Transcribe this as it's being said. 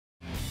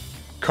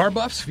Car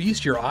buffs,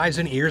 feast your eyes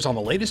and ears on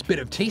the latest bit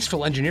of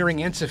tasteful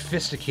engineering and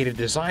sophisticated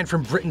design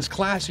from Britain's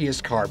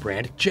classiest car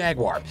brand,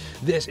 Jaguar.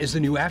 This is the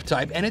new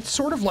F-Type, and it's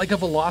sort of like a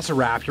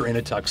velociraptor in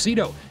a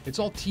tuxedo. It's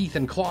all teeth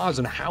and claws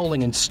and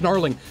howling and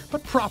snarling,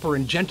 but proper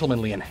and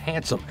gentlemanly and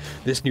handsome.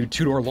 This new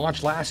two-door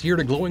launched last year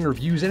to glowing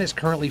reviews and is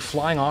currently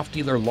flying off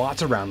dealer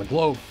lots around the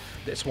globe.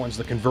 This one's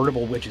the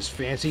convertible, which is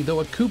fancy, though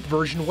a coupe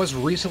version was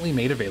recently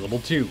made available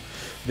too.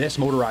 This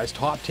motorized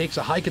top takes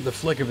a hike at the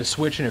flick of a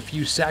switch in a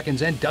few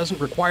seconds and doesn't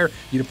require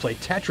you to play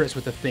Tetris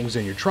with the things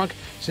in your trunk,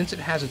 since it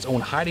has its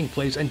own hiding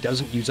place and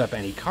doesn't use up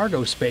any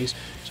cargo space,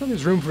 so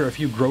there's room for a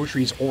few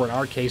groceries or, in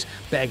our case,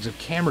 bags of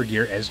camera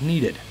gear as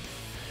needed.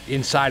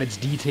 Inside, it's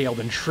detailed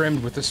and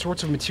trimmed with the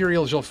sorts of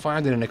materials you'll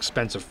find in an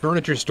expensive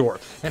furniture store,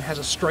 and has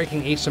a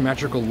striking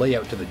asymmetrical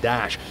layout to the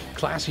dash.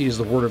 Classy is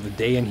the word of the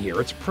day in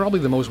here. It's probably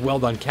the most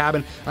well-done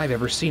cabin I've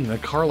ever seen in a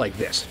car like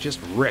this.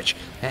 Just rich.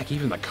 Heck,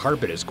 even the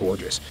carpet is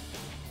gorgeous.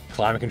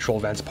 Climate control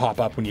vents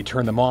pop up when you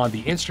turn them on, the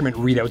instrument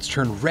readouts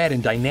turn red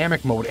in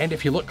dynamic mode, and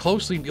if you look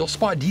closely, you'll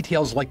spot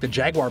details like the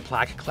Jaguar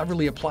plaque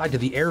cleverly applied to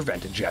the air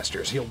vent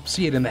adjusters. You'll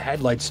see it in the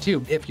headlights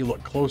too, if you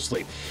look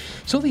closely.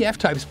 So the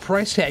F-Type's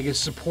price tag is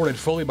supported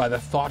fully by the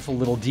thoughtful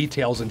little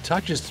details and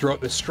touches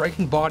throughout the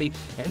striking body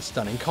and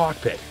stunning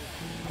cockpit.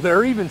 There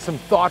are even some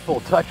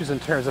thoughtful touches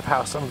in terms of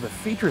how some of the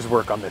features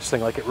work on this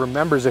thing, like it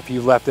remembers if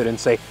you left it in,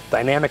 say,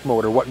 dynamic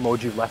mode, or what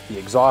mode you've left the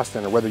exhaust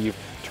in, or whether you've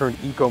turned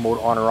eco mode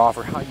on or off,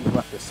 or how you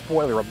left the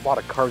spoiler. A lot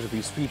of cars with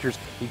these features,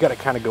 you got to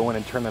kind of go in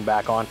and turn them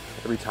back on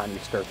every time you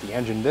start the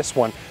engine. This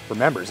one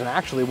remembers, and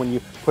actually when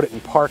you put it in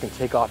park and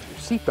take off your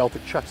seatbelt,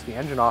 it shuts the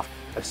engine off,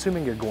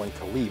 assuming you're going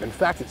to leave. In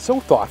fact, it's so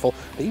thoughtful,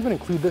 they even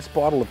include this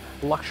bottle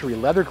of luxury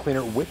leather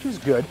cleaner, which is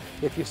good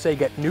if you, say,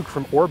 get nuked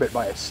from orbit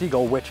by a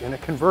seagull, which in a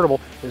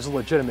convertible is a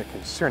legitimate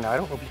concern. Now, I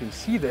don't know if you can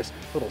see this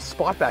little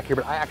spot back here,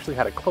 but I actually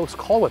had a close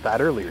call with that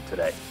earlier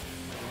today.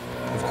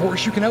 Of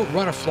course, you can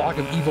outrun a flock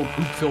of evil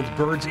poop-filled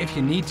birds if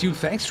you need to,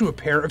 thanks to a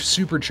pair of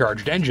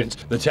supercharged engines.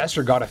 The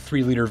tester got a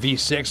 3-liter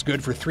V6,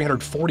 good for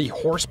 340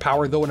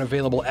 horsepower, though an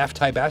available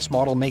F-Type S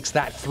model makes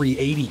that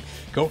 380.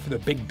 Go for the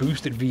big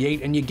boosted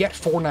V8 and you get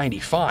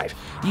 495.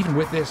 Even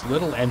with this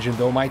little engine,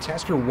 though, my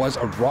tester was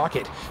a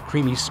rocket.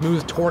 Creamy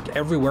smooth torque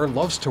everywhere,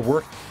 loves to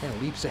work,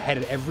 and leaps ahead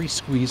at every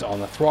squeeze on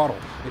the throttle.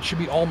 It should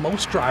be all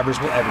most drivers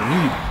will ever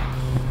need.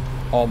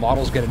 All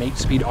models get an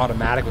 8-speed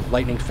automatic with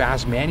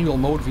lightning-fast manual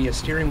mode via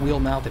steering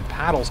wheel-mounted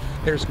paddles.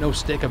 There's no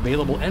stick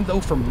available, and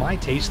though for my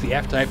taste the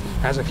F-Type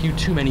has a few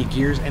too many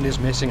gears and is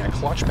missing a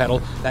clutch pedal,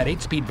 that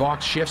 8-speed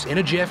box shifts in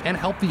a jiff and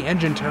help the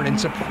engine turn in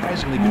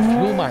surprisingly good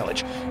fuel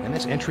mileage. And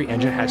this entry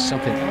engine has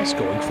something else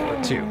going for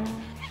it too.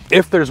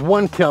 If there's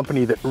one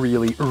company that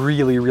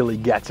really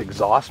gets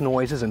exhaust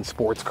noises in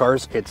sports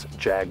cars, it's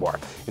Jaguar.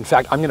 In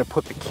fact, I'm going to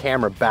put the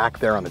camera back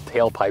there on the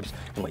tailpipes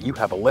and let you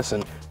have a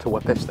listen to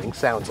what this thing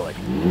sounds like.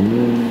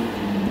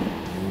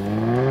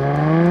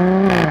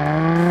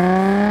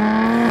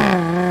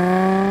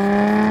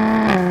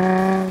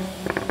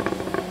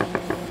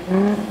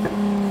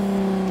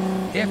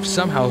 If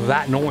somehow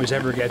that noise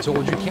ever gets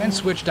old, you can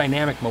switch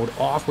dynamic mode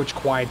off, which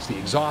quiets the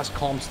exhaust,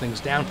 calms things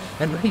down,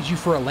 and readies you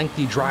for a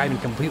lengthy drive in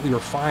completely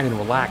refined and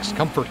relaxed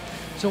comfort.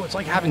 So it's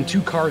like having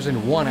two cars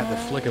in one at the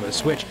flick of a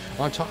switch,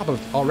 on top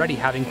of already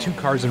having two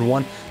cars in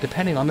one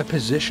depending on the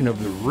position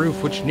of the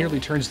roof, which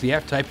nearly turns the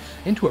F-Type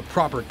into a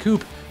proper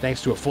coupe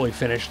thanks to a fully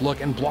finished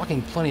look and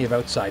blocking plenty of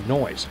outside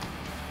noise.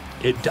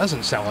 It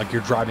doesn't sound like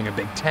you're driving a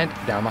big tent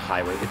down the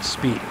highway at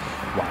speed.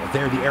 While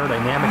there, the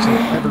aerodynamics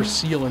and clever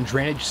seal and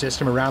drainage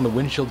system around the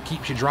windshield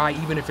keeps you dry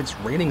even if it's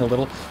raining a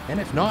little,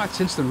 and if not,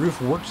 since the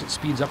roof works at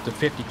speeds up to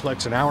 50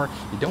 clicks an hour,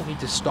 you don't need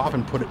to stop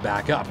and put it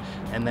back up,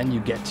 and then you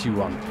get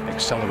to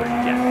accelerate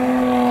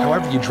again.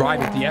 However you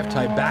drive it, the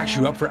F-Type backs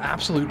you up for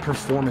absolute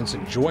performance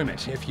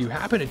enjoyment. If you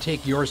happen to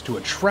take yours to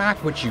a track,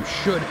 which you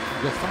should,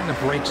 you'll find the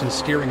brakes and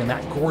steering and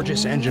that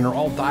gorgeous engine are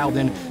all dialed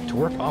in to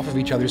work off of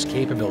each other's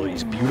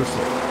capabilities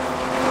beautifully.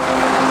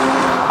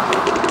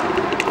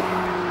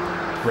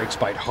 Brakes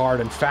bite hard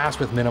and fast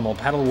with minimal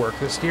pedal work.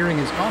 The steering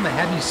is on the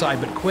heavy side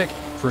but quick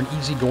for an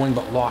easygoing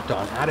but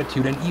locked-on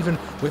attitude, and even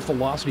with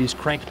velocities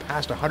cranked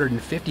past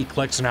 150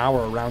 clicks an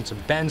hour around some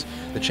bends,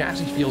 the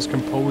chassis feels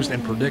composed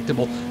and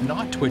predictable,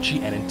 not twitchy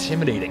and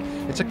intimidating.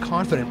 It's a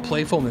confident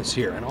playfulness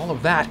here, and all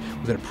of that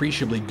with an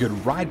appreciably good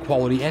ride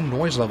quality and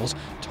noise levels,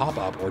 top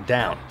up or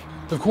down.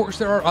 Of course,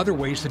 there are other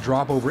ways to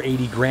drop over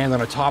 80 grand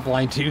on a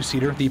top-line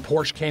two-seater. The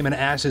Porsche Cayman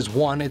S is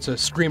one. It's a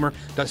screamer,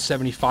 does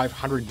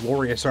 7,500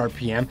 glorious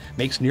RPM,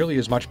 makes nearly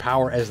as much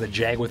power as the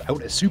Jag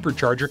without a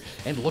supercharger,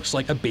 and looks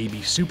like a baby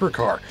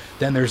supercar.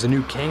 Then there's the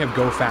new king of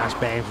go-fast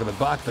bang for the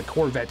buck, the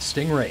Corvette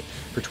Stingray.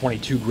 For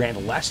 22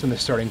 grand less than the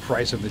starting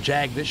price of the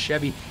Jag, this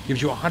Chevy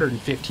gives you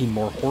 115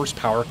 more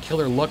horsepower,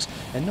 killer looks,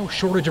 and no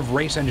shortage of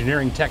race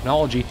engineering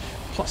technology,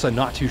 plus a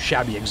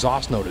not-too-shabby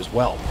exhaust note as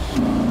well.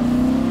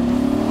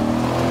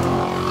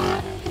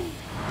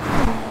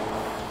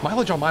 My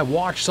Mileage on my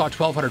watch saw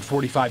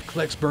 1,245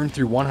 clicks burned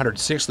through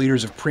 106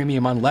 liters of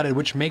premium unleaded,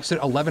 which makes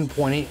it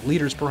 11.8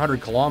 liters per 100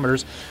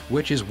 kilometers,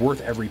 which is worth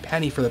every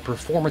penny for the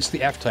performance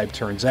the F-Type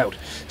turns out.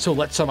 So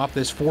let's sum up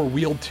this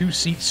four-wheeled,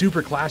 two-seat,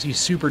 super classy,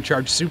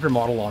 supercharged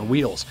supermodel on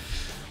wheels.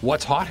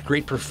 What's hot?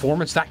 Great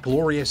performance, that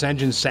glorious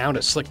engine sound,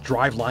 a slick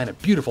driveline, a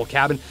beautiful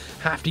cabin,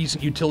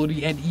 half-decent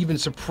utility, and even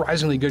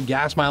surprisingly good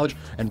gas mileage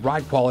and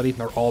ride quality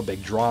are all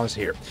big draws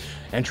here.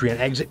 Entry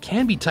and exit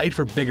can be tight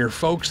for bigger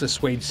folks, the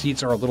suede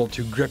seats are a little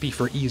too grippy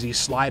for easy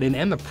slide-in,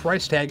 and the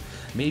price tag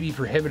may be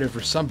prohibitive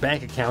for some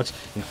bank accounts,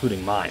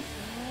 including mine.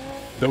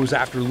 Those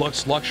after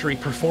looks, luxury,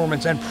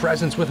 performance, and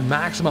presence with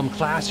maximum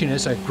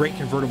classiness, a great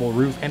convertible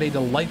roof, and a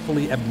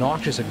delightfully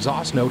obnoxious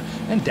exhaust note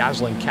and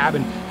dazzling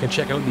cabin can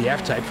check out the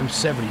F-Type from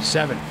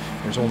 '77.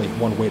 There's only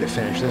one way to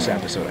finish this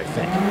episode, I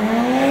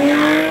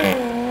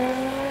think.